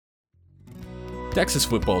Texas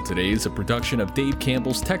Football Today is a production of Dave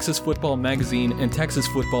Campbell's Texas Football Magazine and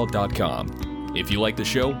TexasFootball.com. If you like the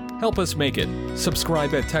show, help us make it.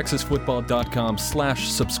 Subscribe at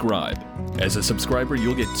TexasFootball.com/subscribe. As a subscriber,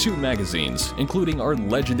 you'll get 2 magazines, including our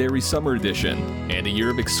legendary summer edition, and a year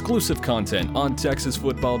of exclusive content on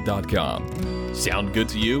TexasFootball.com. Sound good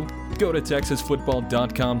to you? Go to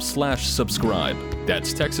TexasFootball.com/subscribe.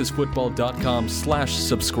 That's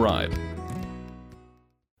TexasFootball.com/subscribe.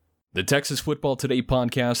 The Texas Football Today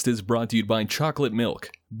podcast is brought to you by Chocolate Milk,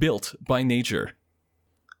 built by nature.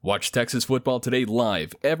 Watch Texas Football Today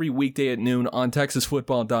live every weekday at noon on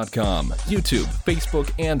TexasFootball.com, YouTube,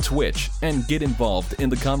 Facebook, and Twitch, and get involved in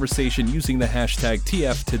the conversation using the hashtag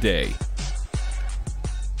TFToday.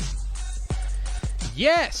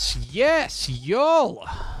 Yes, y'all.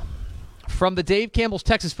 From the Dave Campbell's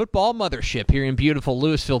Texas Football Mothership here in beautiful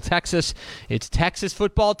Lewisville, Texas, it's Texas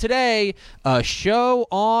Football Today, a show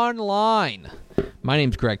online. My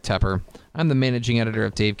name's Greg Tepper. I'm the managing editor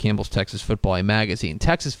of Dave Campbell's Texas Football Magazine,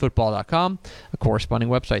 TexasFootball.com, a corresponding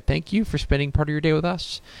website. Thank you for spending part of your day with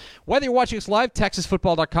us. Whether you're watching us live,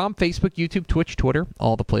 TexasFootball.com, Facebook, YouTube, Twitch, Twitter,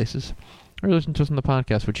 all the places, or listen to us on the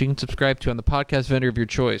podcast, which you can subscribe to on the podcast vendor of your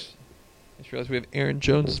choice. I just realized we have Aaron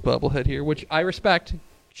Jones' bobblehead here, which I respect.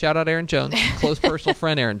 Shout out Aaron Jones, close personal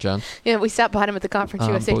friend Aaron Jones. Yeah, we sat behind him at the Conference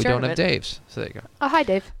USA but tournament. We don't have Dave's, so there you go. Oh, hi,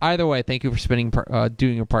 Dave. Either way, thank you for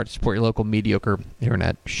doing your part to support your local mediocre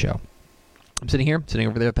internet show. I'm sitting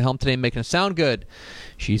over there at the helm today making it sound good.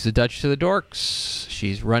 She's the Duchess of the Dorks.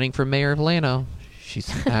 She's running for mayor of Llano. She's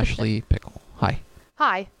Ashley Pickle. Hi.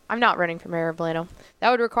 Hi. I'm not running for mayor of Llano. That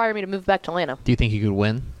would require me to move back to Llano. Do you think you could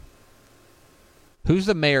win? Who's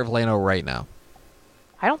the mayor of Llano right now?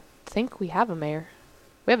 I don't think we have a mayor.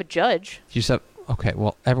 We have a judge. Okay,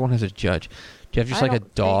 well, everyone has a judge. Do you have just like a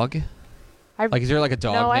dog? Is there like a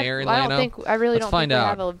dog mayor in Llano? I really don't think we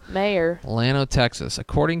have a mayor. Llano, Texas.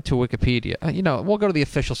 According to Wikipedia. We'll go to the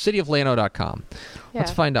official cityofllano.com. Yeah.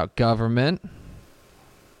 Let's find out. Government.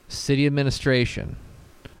 City administration.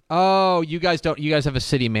 Oh, you guys have a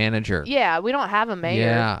city manager. Yeah, we don't have a mayor.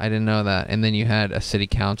 Yeah, I didn't know that. And then you had a city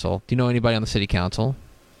council. Do you know anybody on the city council?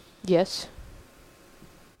 Yes.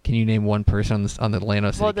 Can you name one person on the Llano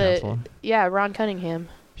City Council? Yeah, Ron Cunningham.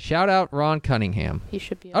 Shout out Ron Cunningham. He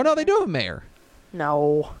should be. Oh, no, they do have a mayor.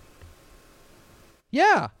 No.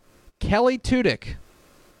 Yeah. Kelly Tudyk.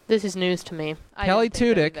 This is news to me. Kelly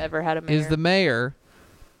Tudyk ever had a mayor. is the mayor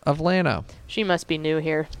of Llano. She must be new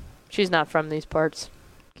here. She's not from these parts.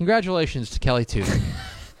 Congratulations to Kelly Tudyk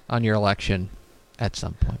on your election at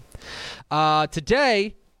some point.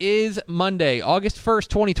 Today is Monday, August 1st,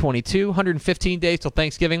 2022, 115 days till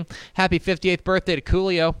Thanksgiving. Happy 58th birthday to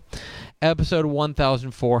Coolio. Episode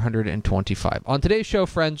 1425. On today's show,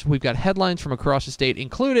 friends, we've got headlines from across the state,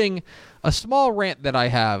 including a small rant that I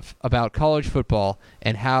have about college football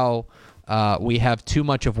and how we have too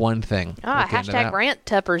much of one thing. Hashtag rant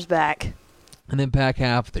Tepper's back. And then back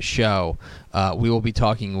half of the show, we will be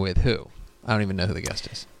talking with who? I don't even know who the guest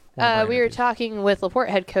is. We were talking with LaPorte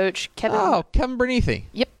head coach Kevin. Oh, Kevin Bernithi.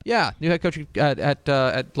 Yep. Yeah, new head coach at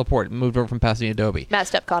LaPorte, moved over from Pasadena Adobe. Matt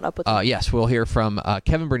Stepp caught up with him. Yes, we'll hear from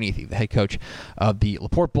Kevin Bernithi, the head coach of the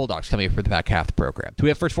LaPorte Bulldogs, coming up for the back half of the program. Do we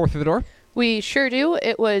have first four through the door? We sure do.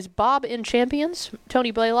 It was Bob in Champions,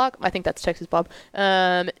 Tony Blaylock, I think that's Texas Bob,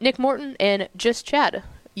 Nick Morton, and Just Chad.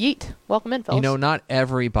 Yeet. Welcome in, fellas. Not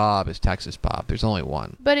every Bob is Texas Bob. There's only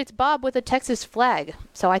one. But it's Bob with a Texas flag,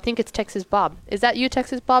 so I think it's Texas Bob. Is that you,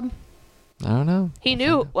 Texas Bob? I don't know. He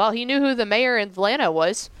knew who the mayor in Atlanta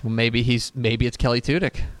was. Well, maybe it's Kelly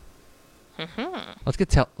Tudyk. Let's get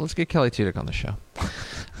Kelly Tudyk on the show.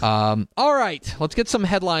 All right, let's get some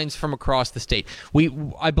headlines from across the state.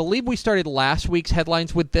 I believe we started last week's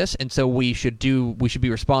headlines with this, and so we should be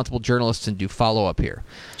responsible journalists and do follow up here.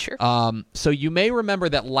 Sure. So you may remember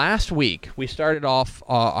that last week we started off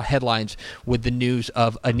headlines with the news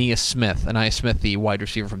of Ainias Smith, the wide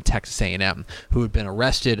receiver from Texas A&M, who had been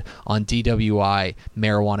arrested on DWI,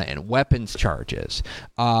 marijuana, and weapons charges.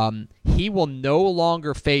 He will no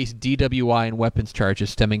longer face DWI and weapons charges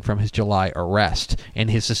stemming from his July arrest, and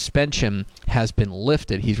his suspension has been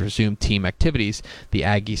lifted. He's resumed team activities, the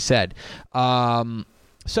Aggies said.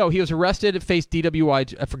 So he was arrested and faced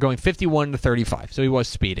DWI for going 51 to 35, so he was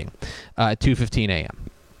speeding at 2:15 a.m.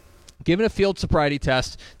 Given a field sobriety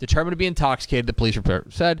test, determined to be intoxicated, the police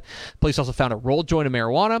report said. Police also found a rolled joint of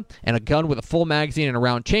marijuana and a gun with a full magazine and a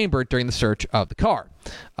round chamber during the search of the car.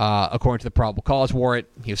 According to the probable cause warrant,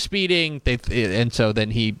 he was speeding, and so then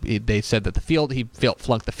they said that he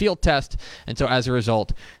flunked the field test, and so as a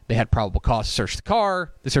result, they had probable cause to search the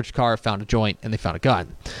car. They searched the car, found a joint, and they found a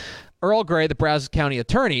gun. Earl Gray, the Brazos County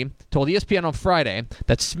attorney, told ESPN on Friday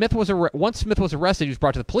that once Smith was arrested, he was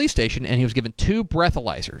brought to the police station and he was given 2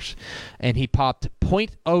 breathalyzers. And he popped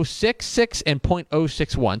 .066 and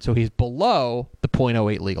 .061, so he's below the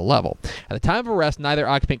 .08 legal level. At the time of arrest, neither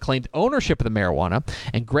occupant claimed ownership of the marijuana,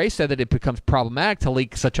 and Gray said that it becomes problematic to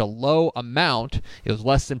leak such a low amount, it was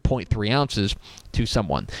less than 0.3 ounces, to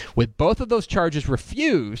someone. With both of those charges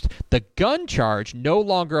refused, the gun charge no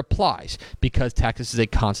longer applies because Texas is a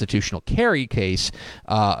constitutional carry case,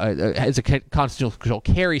 is a constitutional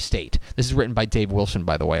carry state. This is written by Dave Wilson,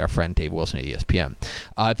 by the way, our friend Dave Wilson at ESPN.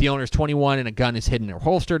 If the owner is 21 and a gun is hidden or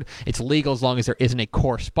holstered, it's legal as long as there isn't a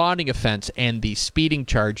corresponding offense and the speeding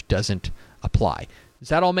charge doesn't apply. Does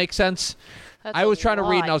that all make sense? I was trying to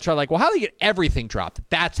read and I was trying well, how do they get everything dropped?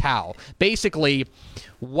 That's how. Basically,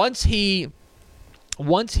 once he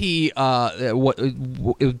was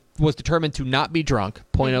determined to not be drunk,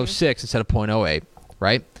 .06 instead of .08,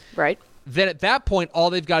 right? Right. Then at that point, all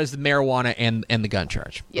they've got is the marijuana and the gun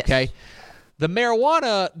charge. Yes. Okay? The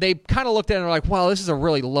marijuana, they kind of looked at it and were like, well, this is a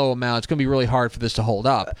really low amount. It's going to be really hard for this to hold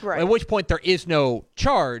up. Right. At which point there is no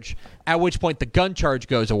charge, at which point the gun charge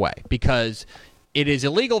goes away because it is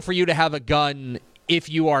illegal for you to have a gun if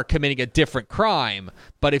you are committing a different crime,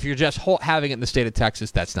 but if you're just having it in the state of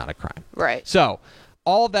Texas, that's not a crime. Right. So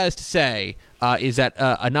all of that is to say is that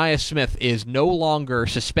Ainias Smith is no longer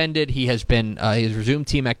suspended. He has resumed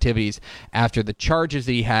team activities after the charges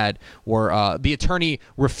that he had were the attorney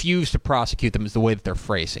refused to prosecute them is the way that they're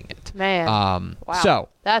phrasing it. Man. Wow. So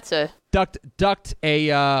that's a ducked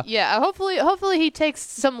a yeah. Hopefully he takes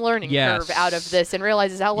some learning curve out of this and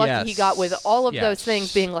realizes how lucky he got with all of those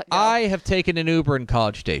things being let go. I have taken an Uber in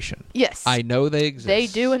College Station. Yes, I know they exist. They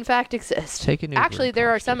do in fact exist. Take an Uber. Actually,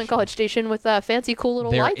 there are some in College Station with fancy, cool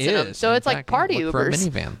little lights in them. So it's like party Ubers. For a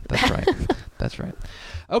minivan. That's right. That's right.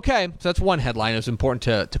 Okay, so that's one headline. It was important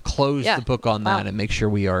to close the book on that and make sure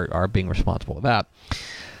we are being responsible with that.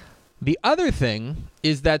 The other thing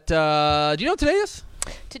is that do you know what today is?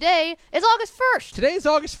 Today is August 1st. Today is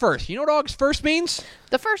August 1st. You know what August 1st means?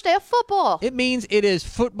 The first day of football. It means it is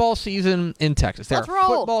football season in Texas. There are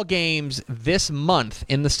football games this month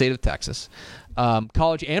in the state of Texas,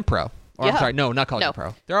 college and pro. Or, I'm sorry, no, not college and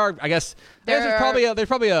pro. There are, I guess there's probably a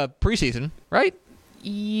preseason, right?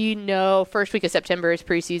 First week of September is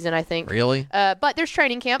preseason, I think. Really? But there's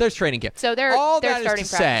training camp. There's training camp. So they're starting practices.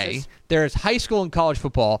 Say there's high school and college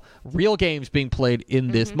football, real games being played in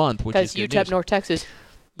this month, which is good because UTEP news. North Texas.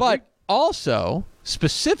 But also,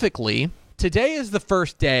 specifically, today is the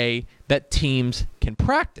first day that teams can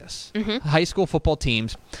practice. High school football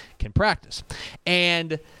teams can practice.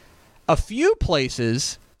 And a few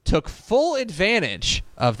places took full advantage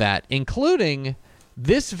of that, including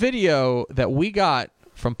this video that we got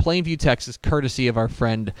from Plainview, Texas, courtesy of our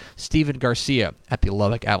friend Steven Garcia at the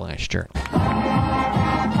Lubbock Avalanche Journal.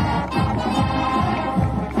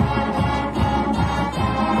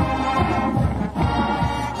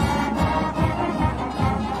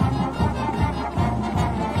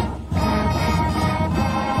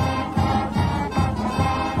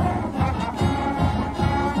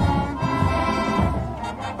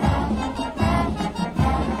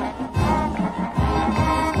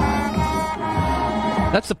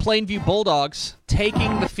 That's the Plainview Bulldogs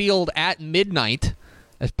taking the field at midnight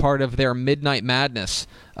as part of their Midnight Madness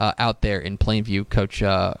out there in Plainview.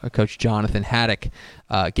 Coach Jonathan Haddock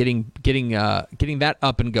getting that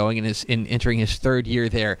up and going and entering his third year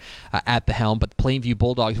there at the helm. But the Plainview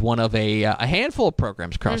Bulldogs, one of a handful of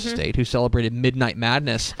programs across the state who celebrated Midnight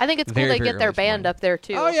Madness. I think it's cool they get their band up there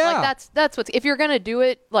too. Oh yeah, like that's what's if you're gonna do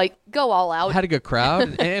it, like go all out. Had a good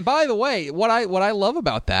crowd. And by the way, what I love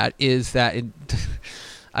about that is that.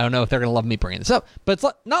 I don't know if they're going to love me bringing this up, but it's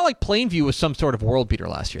not like Plainview was some sort of world beater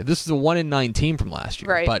last year. This is a 1-9 team from last year.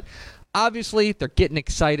 Right. But obviously, they're getting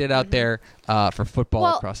excited out there for football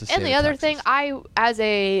across the state. And the other Texas. thing, I, as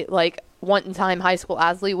a one-time high school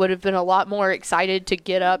athlete, would have been a lot more excited to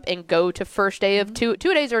get up and go to first day of 2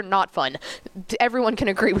 days are not fun. Everyone can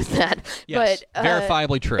agree with that. Yes, but,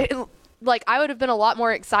 verifiably true. I would have been a lot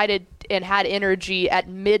more excited and had energy at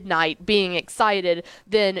midnight being excited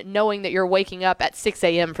than knowing that you're waking up at 6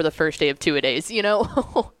 a.m. for the first day of 2-a-days, you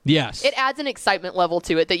know? Yes. It adds an excitement level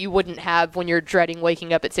to it that you wouldn't have when you're dreading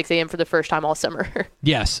waking up at 6 a.m. for the first time all summer.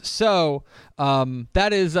 Yes. So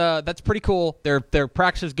that's pretty cool. There are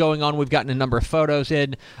practices going on. We've gotten a number of photos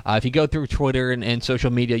in. If you go through Twitter and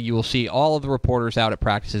social media, you will see all of the reporters out at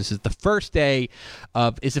practices. It's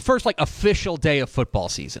the first official day of football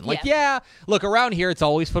season. Look, around here it's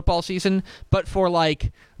always football season, but for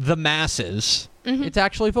the masses, it's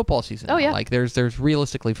actually football season. Oh yeah. There's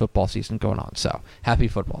realistically football season going on. So happy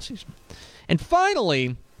football season. And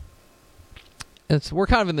finally, we're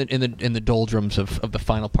kind of in the doldrums of the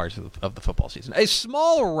final parts of the football season. A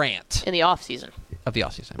small rant In the off season. of the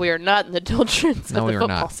offseason. We are not in the doldrums No, of we the are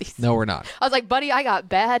football not. season. No, we're not. I was like, buddy, I got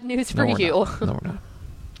bad news for No, we're you. not. No, we're not.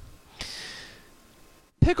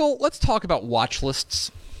 Pickle, let's talk about watch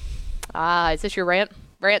lists. Is this your rant?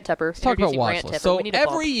 Rant Tepper. Let's talk about Introducing watch Rant lists. Tepper. So We need a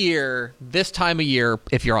every bump. year, this time of year,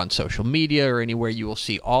 if you're on social media or anywhere, you will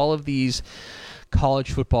see all of these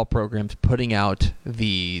college football programs putting out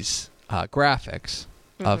these graphics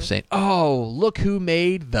of saying, oh, look who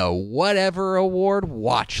made the whatever award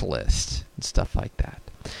watch list and stuff like that.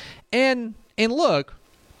 And look,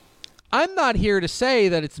 I'm not here to say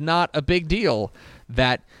that it's not a big deal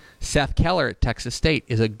that Seth Keller at Texas State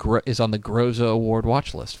is on the Groza Award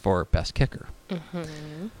watch list for best kicker.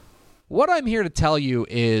 What I'm here to tell you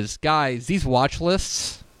is, guys, these watch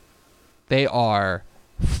lists, they are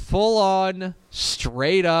full-on,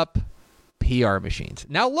 straight-up PR machines.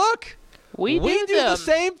 Now, look, We do the them.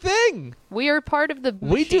 same thing. We are part of the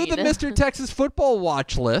We do machine. the Mr. Texas Football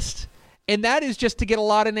watch list, and that is just to get a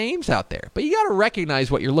lot of names out there. But you got to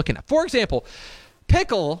recognize what you're looking at. For example,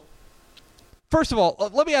 Pickle, first of all,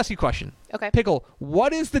 let me ask you a question. Okay. Pickle,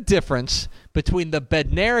 what is the difference between the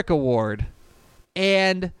Bednarik Award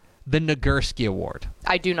and the Nagurski Award?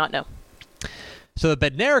 I do not know. So the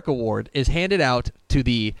Bednarik Award is handed out to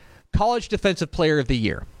the College Defensive Player of the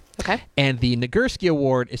Year. Okay. And the Nagurski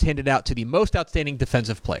Award is handed out to the Most Outstanding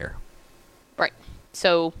Defensive Player. Right.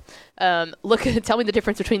 So, tell me the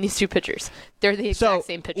difference between these two pictures. They're the exact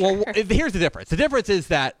same picture. Well, here's the difference. The difference is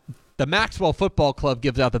that the Maxwell Football Club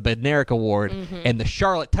gives out the Bednarik Award, and the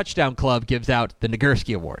Charlotte Touchdown Club gives out the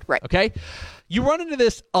Nagurski Award. Right. Okay? You run into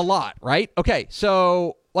this a lot, right? Okay,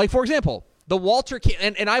 so, like, for example, the Walter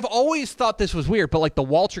Camp, and I've always thought this was weird, but like the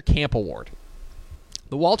Walter Camp Award.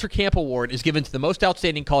 The Walter Camp Award is given to the most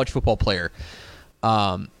outstanding college football player,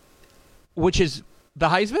 which is the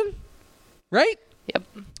Heisman, right? Yep.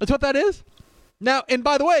 That's what that is. Now, and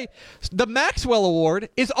by the way, the Maxwell Award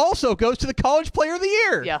goes to the College Player of the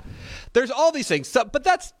Year. Yeah. There's all these things, but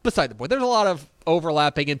that's beside the point. There's a lot of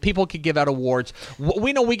overlapping, and people can give out awards.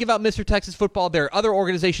 We know we give out Mr. Texas Football. There are other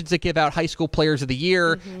organizations that give out High School Players of the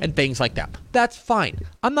Year and things like that. That's fine.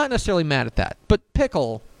 I'm not necessarily mad at that. But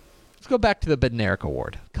Pickle, let's go back to the Bednarik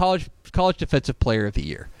Award, College Defensive Player of the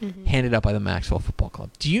Year, handed out by the Maxwell Football Club.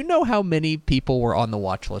 Do you know how many people were on the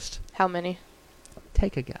watch list? How many?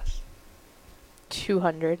 Take a guess.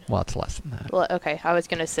 200. Well, it's less than that. Well, okay, I was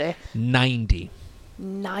going to say 90.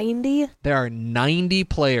 90? There are 90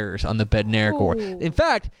 players on the Bednarik Award. Ooh. In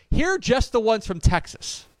fact, here are just the ones from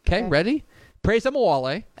Texas. Okay, ready? Praise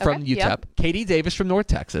Amawale from UTEP, yep. Katie Davis from North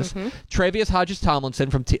Texas, Travius Hodges-Tomlinson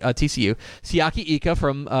from TCU, Siaki Ika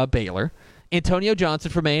from Baylor, Antonio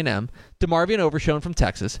Johnson from A&M, DeMarvion Overshone from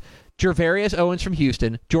Texas, Gervarius Owens from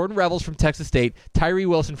Houston, Jordan Revels from Texas State, Tyree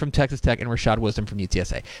Wilson from Texas Tech, and Rashad Wisdom from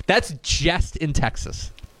UTSA. That's just in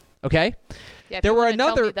Texas. Okay? Yeah, if There you were wanna tell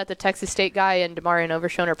another- me that the Texas State guy and DeMarion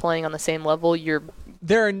Overshone are playing on the same level,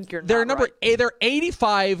 There are not number right. there are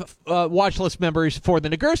 85 watch list members for the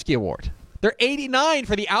Nagurski Award. There are 89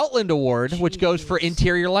 for the Outland Award, which goes for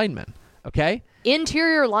interior linemen. Okay?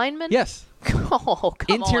 interior lineman? Yes. Oh,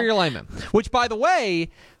 come Interior on. linemen. Which by the way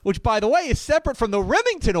is separate from the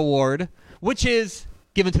Remington Award, which is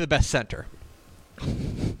given to the best center.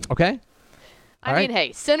 Okay? I mean,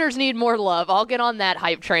 hey, centers need more love. I'll get on that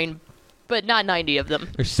hype train, but not 90 of them.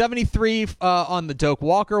 There's 73 on the Doak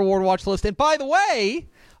Walker Award watch list. And by the way,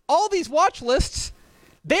 all these watch lists,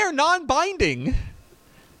 they're non-binding.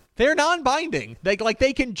 They're non-binding. They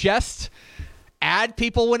can just add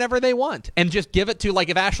people whenever they want and just give it to, like,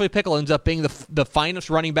 if Ashley Pickle ends up being the finest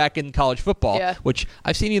running back in college football, Yeah. which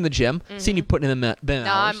I've seen you in the gym, seen you putting in the No,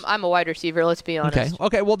 hours. I'm a wide receiver, let's be honest.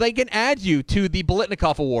 Okay. Well, they can add you to the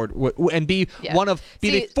Bolitnikoff Award and be Yeah. the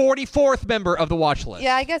See- 44th member of the watch list.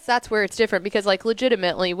 Yeah, I guess that's where it's different because, like,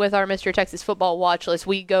 legitimately, with our Mr. Texas Football watch list,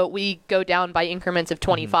 we go down by increments of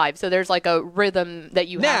 25. So there's like a rhythm that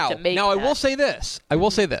you have to make. Now, I that. will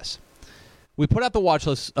say this. We put out the watch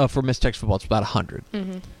list for Miss Texas Football. It's about 100.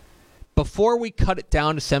 Before we cut it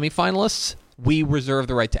down to semifinalists, we reserve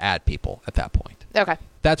the right to add people at that point. Okay,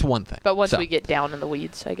 That's one thing. but once So, we get down in the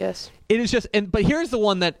weeds, I guess. it is just, but here's the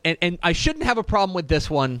one that, and I shouldn't have a problem with this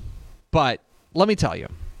one, but let me tell you,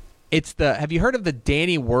 have you heard of the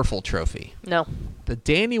Danny Werfel Trophy? No. The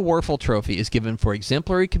Danny Werfel Trophy is given for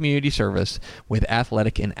exemplary community service with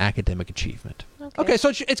athletic and academic achievement. Okay, so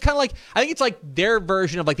it's kind of like, I think it's like their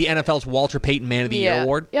version of like the NFL's Walter Payton Man of the Year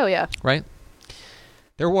Award, Oh, yeah. right?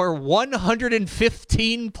 There were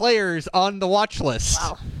 115 players on the watch list.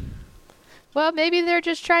 Wow. Well, maybe they're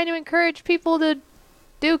just trying to encourage people to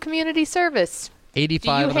do community service. 85 Do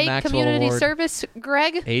you on the hate Maxwell community Award. service,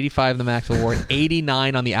 Greg? 85 on the Maxwell Award.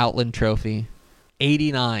 89 on the Outland Trophy.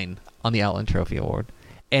 89 on the Outland Trophy Award.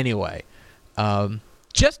 Anyway,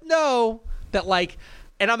 just know that, like,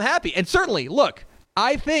 and I'm happy. And certainly, look,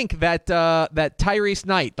 I think that that Tyrese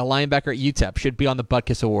Knight, the linebacker at UTEP, should be on the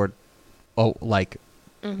Butkus Award watch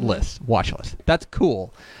list. That's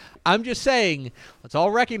cool. I'm just saying, let's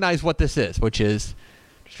all recognize what this is, which is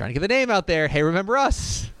just trying to get the name out there. Hey, remember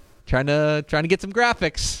us? Trying to get some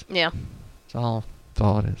graphics. Yeah. That's all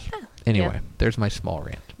it is. Anyway, Yeah. There's my small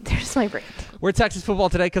rant. There's my rant. We're at Texas football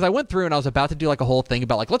today because I went through and I was about to do like a whole thing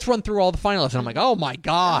about like, let's run through all the finalists. And I'm like, oh my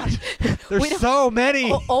God, there's so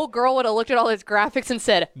many. Old girl would have looked at all his graphics and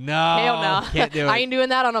said, No, hell no. can't do it. I ain't doing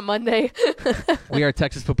that on a Monday. We are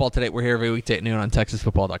Texas Football Today. We're here every weekday at noon on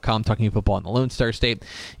TexasFootball.com, talking football in the Lone Star State.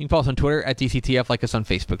 You can follow us on Twitter at DCTF, like us on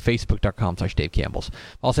Facebook, Facebook.com/Dave Campbell's.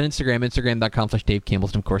 Also on Instagram, Instagram.com/Dave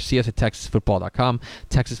Campbell's. And of course, see us at TexasFootball.com.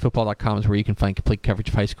 TexasFootball.com is where you can find complete coverage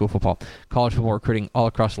of high school football, college football recruiting all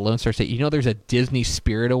across the Lone Star State. You know there's a Disney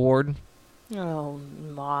Spirit Award? Oh,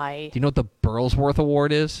 my. Do you know what the Burlsworth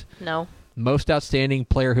Award is? No. Most outstanding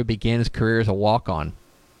player who began his career as a walk-on.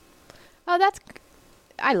 Oh,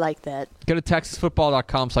 I like that. Go to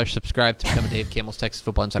TexasFootball.com/subscribe to become a Dave Campbell's Texas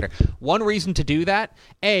Football Insider. One reason to do that,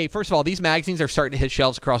 first of all, these magazines are starting to hit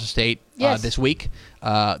shelves across the state this week.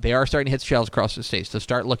 They are starting to hit shelves across the state, so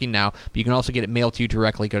start looking now. But you can also get it mailed to you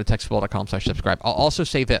directly. Go to TexasFootball.com/subscribe. I'll also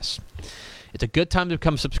say this. It's a good time to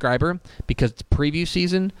become a subscriber because it's preview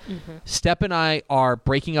season. Mm-hmm. Step and I are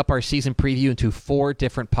breaking up our season preview into 4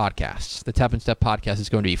 different podcasts. The Tep and Step podcast is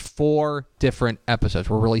going to be 4 different episodes.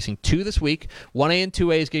 We're releasing 2 this week. 1A and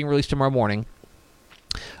 2A is getting released tomorrow morning.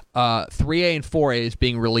 3A and 4A is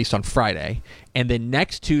being released on Friday. And then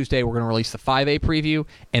next Tuesday, we're going to release the 5A preview.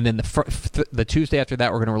 And then the Tuesday after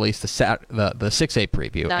that, we're going to release the 6A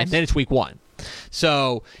preview. Nice. And then it's week 1.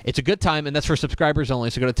 So it's a good time, and that's for subscribers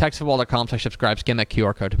only. So go to TexasFootball.com/subscribe, scan that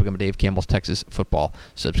QR code to become a Dave Campbell's Texas Football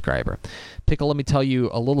subscriber. Pickle, let me tell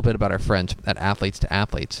you a little bit about our friends at Athletes to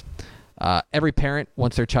Athletes. Every parent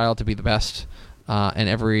wants their child to be the best. And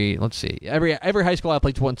every high school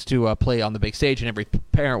athlete wants to play on the big stage, and every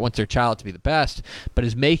parent wants their child to be the best. But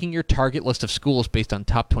is making your target list of schools based on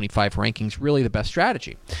top 25 rankings really the best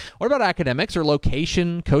strategy? What about academics or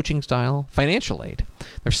location, coaching style, financial aid?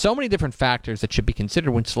 There's so many different factors that should be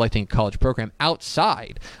considered when selecting a college program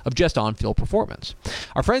outside of just on-field performance.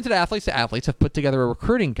 Our friends at Athletes to Athletes have put together a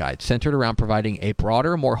recruiting guide centered around providing a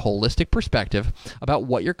broader, more holistic perspective about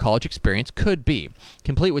what your college experience could be,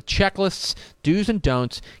 complete with checklists, do's and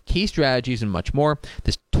don'ts, key strategies, and much more.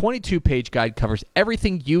 This 22-page guide covers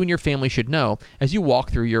everything you and your family should know as you walk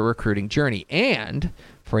through your recruiting journey. And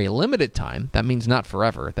for a limited time, that means not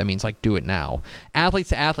forever, that means like do it now, Athletes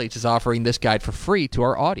to Athletes is offering this guide for free to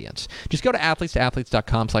our audience. Just go to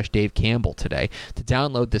athletesToAthletes.com/Dave Campbell today to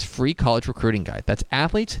download this free college recruiting guide. That's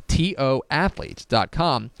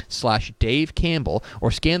athletesToAthletes.com/Dave Campbell,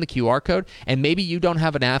 or scan the QR code. And maybe you don't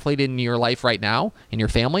have an athlete in your life right now, in your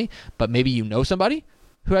family, but maybe you know somebody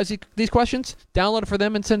who has these questions. Download it for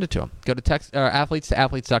them and send it to them. Go to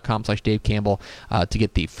athletesToAthletes.com/Dave Campbell to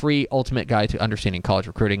get the free ultimate guide to understanding college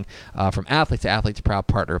recruiting from Athletes to Athletes, proud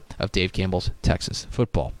partner of Dave Campbell's Texas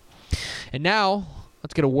Football. And now,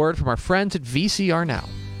 let's get a word from our friends at VCR Now.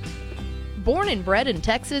 Born and bred in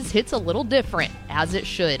Texas hits a little different, as it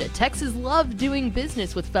should. Texas loves doing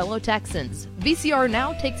business with fellow Texans. VCR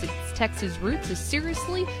Now takes its Texas roots as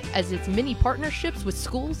seriously as its many partnerships with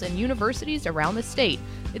schools and universities around the state.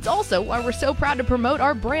 It's also why we're so proud to promote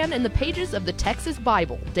our brand in the pages of the Texas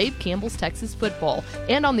Bible, Dave Campbell's Texas Football,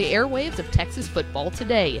 and on the airwaves of Texas Football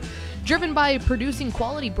Today. Driven by producing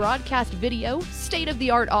quality broadcast video,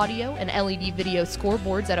 state-of-the-art audio, and LED video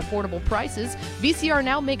scoreboards at affordable prices, VCR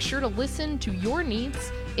Now makes sure to listen to your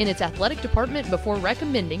needs in its athletic department before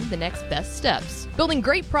recommending the next best steps. Building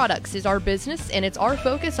great products is our business, and it's our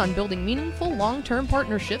focus on building meaningful, long-term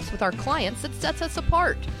partnerships with our clients that sets us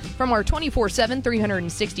apart. From our 24/7,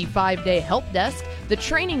 365-day help desk, the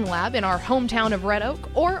training lab in our hometown of Red Oak,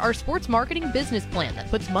 or our sports marketing business plan that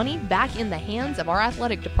puts money back in the hands of our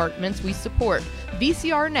athletic departments we support,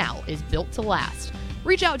 VCR Now is built to last.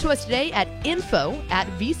 Reach out to us today at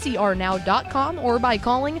info@vcrnow.com or by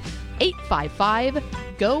calling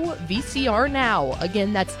 855-GO-VCR-NOW.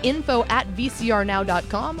 Again, that's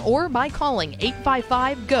info@vcrnow.com or by calling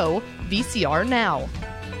 855-GO-VCR-NOW.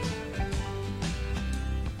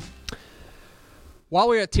 While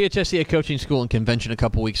we were at THSCA Coaching School and Convention a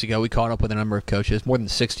couple weeks ago, we caught up with a number of coaches, more than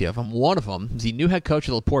 60 of them. One of them is the new head coach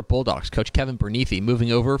of the LaPorte Bulldogs, Coach Kevin Bernithi, moving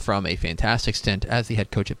over from a fantastic stint as the head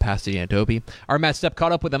coach at Pasadena Adobe. Our Matt Stepp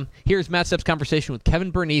caught up with him. Here's Matt Stepp's conversation with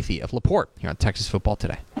Kevin Bernithi of LaPorte here on Texas Football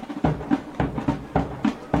Today.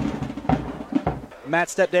 Matt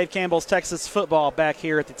Stepp, Dave Campbell's Texas Football back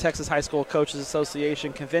here at the Texas High School Coaches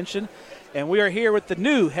Association Convention. And we are here with the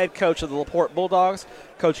new head coach of the LaPorte Bulldogs,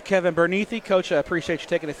 Coach Kevin Bernithi. Coach, I appreciate you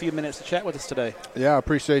taking a few minutes to chat with us today. Yeah, I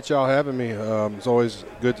appreciate y'all having me. It's always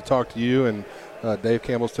good to talk to you and Dave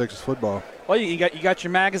Campbell's Texas Football. Well, you got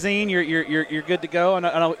your magazine. You're good to go. And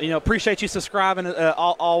I know, appreciate you subscribing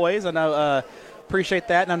always. I know. Appreciate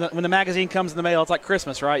that. And when the magazine comes in the mail, it's like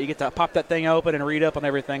Christmas, right? You get to pop that thing open and read up on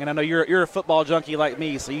everything. And I know you're a football junkie like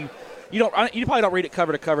me, so you probably don't read it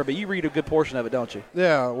cover to cover, but you read a good portion of it, don't you?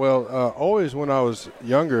 Yeah. Well, always when I was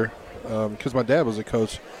younger, because my dad was a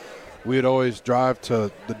coach, we would always drive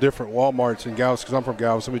to the different Walmarts in Galveston, because I'm from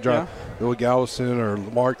Galveston. We drive to Galveston or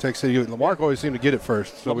Lamarck, Texas City. Lamarck always seemed to get it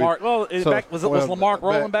first. So Lamarck, was Lamarck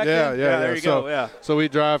rolling back then? Yeah, there you go. Yeah. So we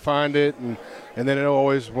drive, find it, and then it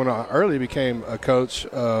always, when I early became a coach,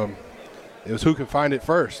 it was who can find it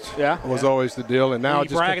first. Yeah, was always the deal. And now you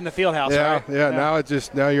brag in the field house. Yeah, right? yeah.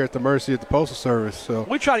 Now you're at the mercy of the Postal Service. So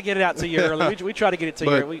we try to get it out to you early. We try to get it to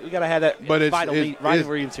you. We got to have that vital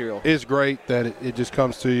reading material. It's great that it just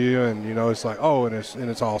comes to you, and it's like, oh, and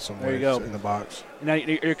it's awesome. There you go in the box. Now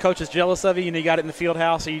your coach is jealous of you. You got it in the field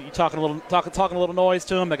house. So you talking a little noise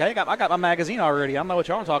to him. Like, hey, I got my magazine already. I don't know what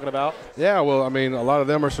y'all are talking about. Yeah, well, I mean, a lot of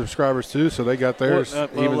them are subscribers too, so they got theirs.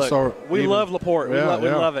 We love LaPorte. We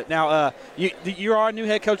love it. Now, you are a new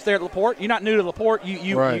head coach there at LaPorte. You're not new to LaPorte.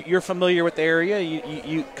 You're familiar with the area.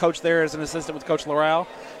 You coached there as an assistant with Coach Lorale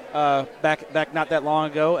back not that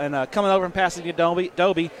long ago, and coming over and passing to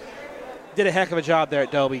Dobie. Did a heck of a job there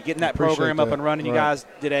at Dobie, getting that program up and running. You guys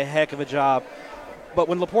did a heck of a job. But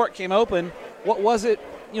when LaPorte came open, what was it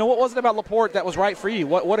about LaPorte that was right for you?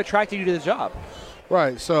 What attracted you to the job?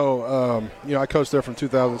 Right. So, I coached there from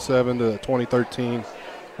 2007 to 2013.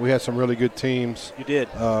 We had some really good teams. You did.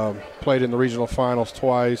 Played in the regional finals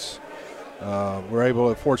twice. We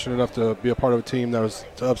were fortunate enough to be a part of a team that was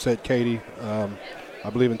to upset Katy, I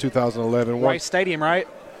believe in 2011. Rice Stadium, right?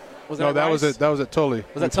 That was at Tully.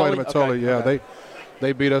 Was that Tully? Played them at Tully, yeah. Okay.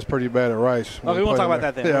 They beat us pretty bad at Rice. Okay, we won't talk about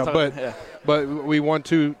that then. Yeah, but we won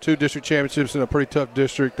two district championships in a pretty tough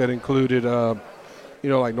district that included,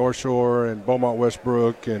 like North Shore and Beaumont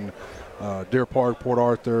Westbrook and Deer Park, Port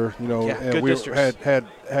Arthur. And we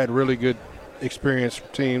had really good experienced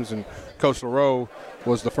teams. And Coach LaRoe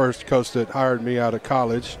was the first coach that hired me out of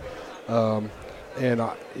college, and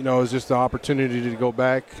it was just the opportunity to go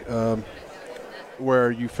back.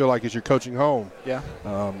 Where you feel like it's your coaching home. Yeah.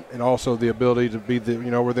 And also the ability to be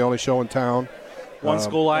we're the only show in town. One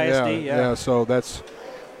school ISD, yeah. So that's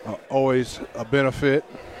always a benefit.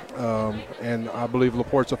 And I believe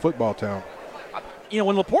LaPorte's a football town.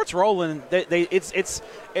 When LaPorte's rolling, they're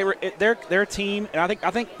a team, and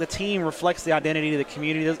I think the team reflects the identity of the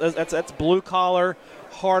community. That's blue collar,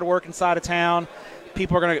 hard work inside of town.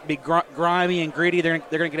 People are going to be grimy and gritty. They're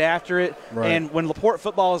going to get after it. Right. And when LaPorte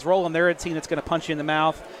football is rolling, they're a team that's going to punch you in the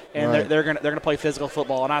mouth, and right. they're going to play physical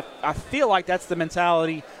football. And I feel like that's the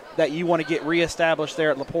mentality that you want to get reestablished there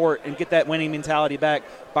at LaPorte and get that winning mentality back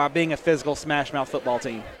by being a physical smash mouth football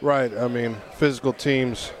team. Right. I mean, physical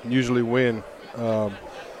teams usually win. We're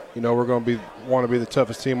going to want to be the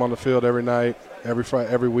toughest team on the field every night,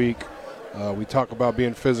 every week. We talk about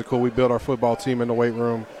being physical. We build our football team in the weight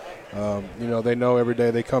room. They know every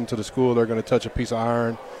day they come to the school they're going to touch a piece of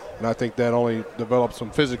iron, and I think that only develops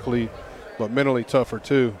them physically but mentally tougher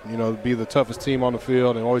too. Be the toughest team on the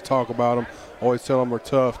field and always talk about them, always tell them we're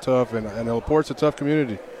tough, and LaPorte's a tough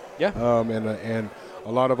community. Yeah. And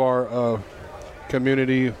a lot of our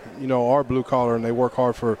community, are blue collar and they work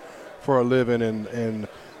hard for a living and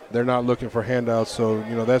they're not looking for handouts. So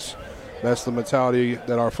that's the mentality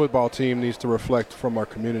that our football team needs to reflect from our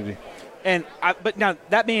community. But now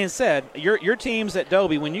that being said, your teams at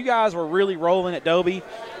Dobie, when you guys were really rolling at Dobie,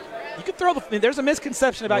 you could there's a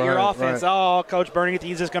misconception about your offense. Right. Oh, Coach Bernithi,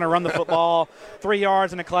 he's just going to run the football 3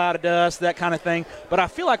 yards in a cloud of dust, that kind of thing. But I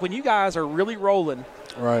feel like when you guys are really rolling,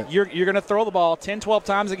 right, you're going to throw the ball 10, 12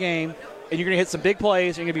 times a game, and you're going to hit some big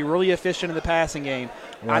plays. You're going to be really efficient in the passing game.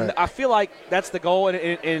 Right. I feel like that's the goal,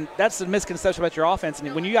 and that's the misconception about your offense.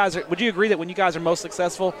 And when you guys would you agree that when you guys are most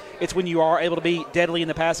successful, it's when you are able to be deadly in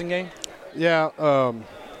the passing game? Yeah,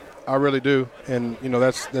 I really do, and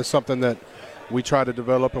that's something that we try to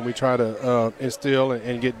develop and we try to instill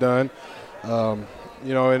and get done. And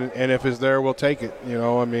if it's there, we'll take it.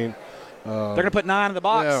 They're going to put 9 in the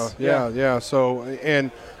box. Yeah. So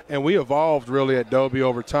and we evolved really at Dobie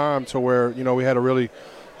over time to where we had a really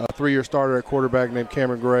 3-year starter at quarterback named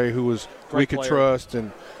Cameron Gray, who was we could trust,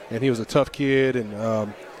 and he was a tough kid,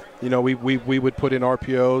 and we would put in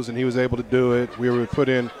RPOs and he was able to do it. We would put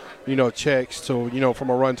in checks to from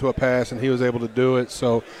a run to a pass, and he was able to do it.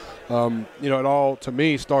 So it all to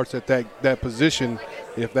me starts at that position.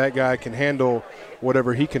 If that guy can handle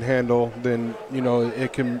whatever he can handle, then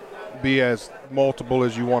it can be as multiple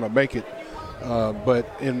as you want to make it. But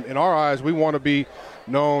in our eyes, we want to be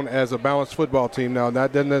known as a balanced football team. Now,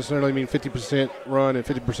 that doesn't necessarily mean 50% run and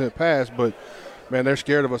 50% pass, but, man, they're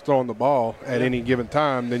scared of us throwing the ball at any given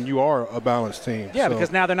time. Then you are a balanced team. Yeah,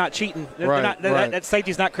 because now they're not cheating. That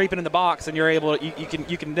safety's not creeping in the box, and you're able to,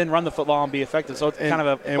 you can then run the football and be effective. So it's kind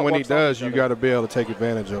of a – And when he does, you got to be able to take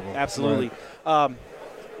advantage of him. Absolutely. Right.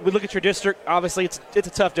 We look at your district. Obviously, it's a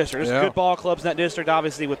tough district. There's good ball clubs in that district,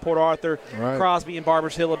 obviously, with Port Arthur. Right. Crosby and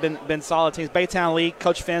Barbers Hill have been solid teams. Baytown Lee,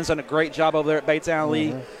 Coach Finn's done a great job over there at Baytown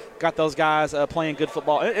Lee. Got those guys playing good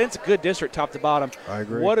football. It's a good district top to bottom. I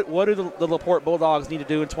agree. What do the LaPorte Bulldogs need to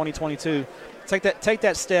do in 2022? Take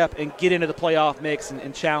that step and get into the playoff mix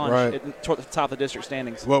and challenge toward the top of the district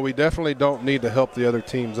standings. Well, we definitely don't need to help the other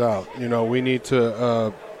teams out. We need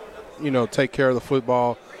to, take care of the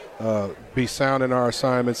football. Be sound in our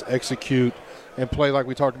assignments, execute, and play like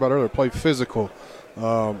we talked about earlier. Play physical.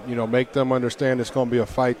 Make them understand it's going to be a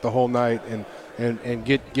fight the whole night, and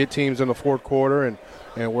get teams in the fourth quarter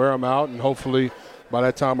and wear them out. And hopefully, by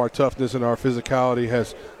that time, our toughness and our physicality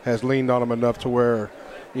has leaned on them enough to where,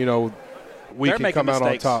 we can come out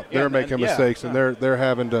on top. They're making mistakes, and they're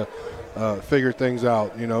having to figure things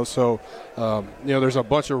out. So there's a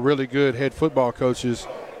bunch of really good head football coaches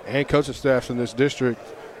and coaching staffs in this district.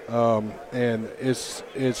 And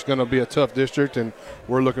it's going to be a tough district, and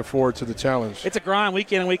we're looking forward to the challenge. It's a grind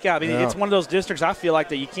week in and week out. I mean, it's one of those districts I feel like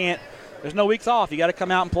that you can't – there's no weeks off. You got to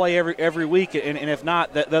come out and play every week, and if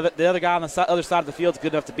not, the other guy on the other side of the field is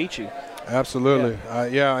good enough to beat you. Absolutely.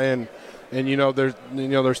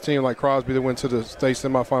 There's teams like Crosby that went to the state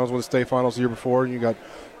semifinals, won the state finals the year before, and you got,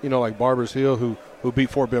 like Barbers Hill who beat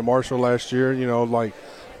Fort Bend Marshall last year.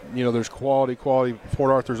 There's quality.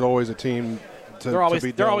 Port Arthur's always a team – they're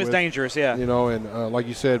always dangerous, yeah. And like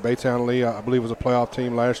you said, Baytown Lee, I believe, was a playoff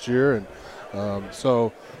team last year, and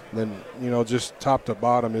so then just top to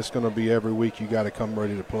bottom, it's going to be every week you got to come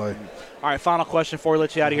ready to play. All right, final question before we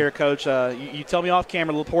let you out of here, Coach. You tell me off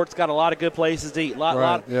camera, LaPorte's got a lot of good places to eat, a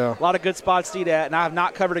lot of good spots to eat at, and I have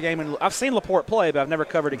not covered a game. I've seen LaPorte play, but I've never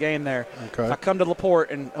covered a game there. Okay. If I come to LaPorte,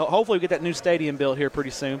 and hopefully we get that new stadium built here pretty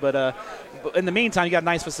soon, but in the meantime, you got a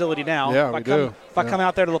nice facility now. Yeah, we do. If I come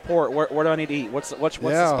out there to LaPorte, where do I need to eat? What's the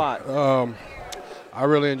spot? I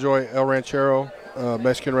really enjoy El Ranchero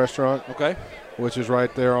Mexican restaurant. Okay. Which is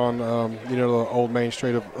right there on the old main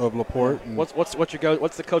street of LaPorte. And what's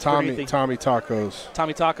the Coach Tommy Tacos.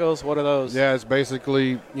 Tommy Tacos. What are those? Yeah, it's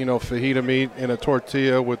basically fajita meat in a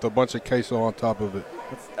tortilla with a bunch of queso on top of it.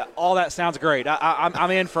 All that sounds great. I'm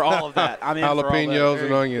in for all of that. I'm in jalapenos for all that.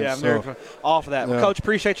 and onions. Yeah, I'm all for that. Yeah. Well, Coach,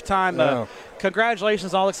 appreciate your time.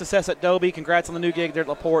 Congratulations on all the success at Dobie. Congrats on the new gig there at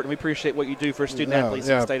LaPorte, and we appreciate what you do for student athletes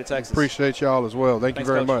in the state of Texas. Appreciate y'all as well. Thanks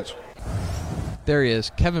very much. There he is,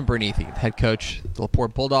 Kevin Bernithi, head coach of the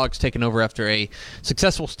LaPorte Bulldogs, taking over after a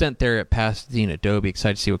successful stint there at Pasadena Dobie.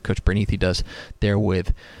 Excited to see what Coach Bernithi does there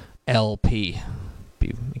with LP.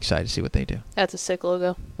 Be excited to see what they do. That's a sick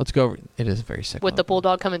logo. Let's go over. It is a very sick with logo. The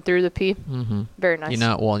bulldog coming through the P. Mm-hmm. Very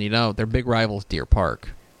nice. Their big rivals Deer Park.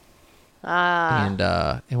 And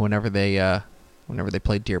whenever they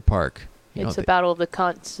play Deer Park, it's a battle of the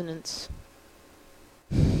consonants.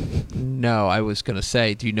 No, I was going to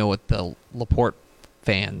say, do you know what the LaPorte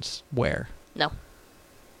fans wear? No.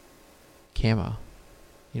 Camo.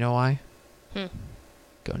 You know why?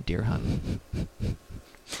 Going deer hunting.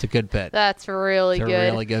 It's a good bit. That's really good. It's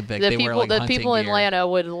a really good bit. The people in Atlanta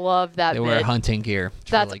would love that bit. They wear hunting gear.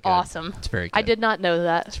 That's really good. Awesome. It's very good. I did not know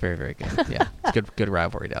that. It's very, very good. Yeah. It's good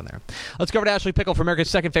rivalry down there. Let's go over to Ashley Pickle for America's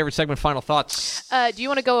second favorite segment, Final Thoughts. Do you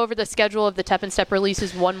want to go over the schedule of the Tep and Step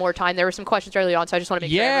releases one more time? There were some questions early on, so I just want to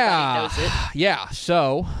make sure everybody knows it. Yeah.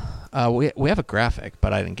 So we have a graphic,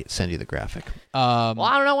 but I didn't send you the graphic. Well,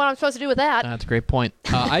 I don't know what I'm supposed to do with that. That's a great point.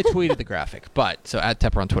 I tweeted the graphic, so at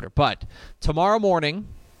Tepper on Twitter. But tomorrow morning,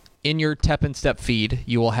 in your Tep and Step feed,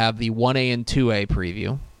 you will have the 1A and 2A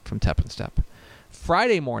preview from Tep and Step.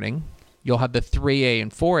 Friday morning, you'll have the 3A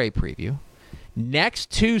and 4A preview.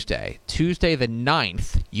 Next Tuesday the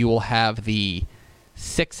 9th, you will have the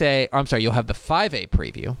 6A. You'll have the 5A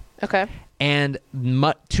preview. Okay. And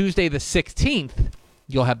Tuesday the 16th,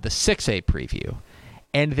 you'll have the 6A preview.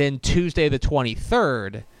 And then Tuesday the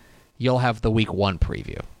 23rd, you'll have the Week 1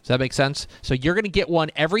 preview. Does that make sense? So you're going to get one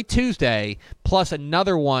every Tuesday, plus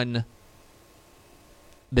another one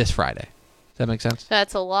this Friday. Does that make sense?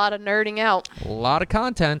 That's a lot of nerding out. A lot of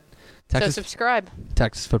content. So subscribe.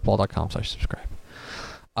 TexasFootball.com/subscribe.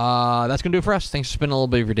 That's going to do it for us. Thanks for spending a little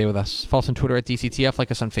bit of your day with us. Follow us on Twitter at DCTF.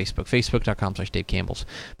 Like us on Facebook, Facebook.com/Dave Campbell's.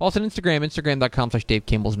 Follow us on Instagram, Instagram.com/Dave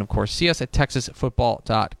Campbell's. And, of course, see us at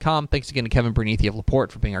TexasFootball.com. Thanks again to Kevin Bernithi of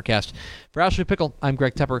LaPorte for being our guest. For Ashley Pickle, I'm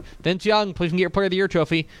Greg Tepper. Vince Young, please get your Player of the Year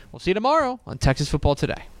trophy. We'll see you tomorrow on Texas Football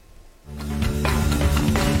Today.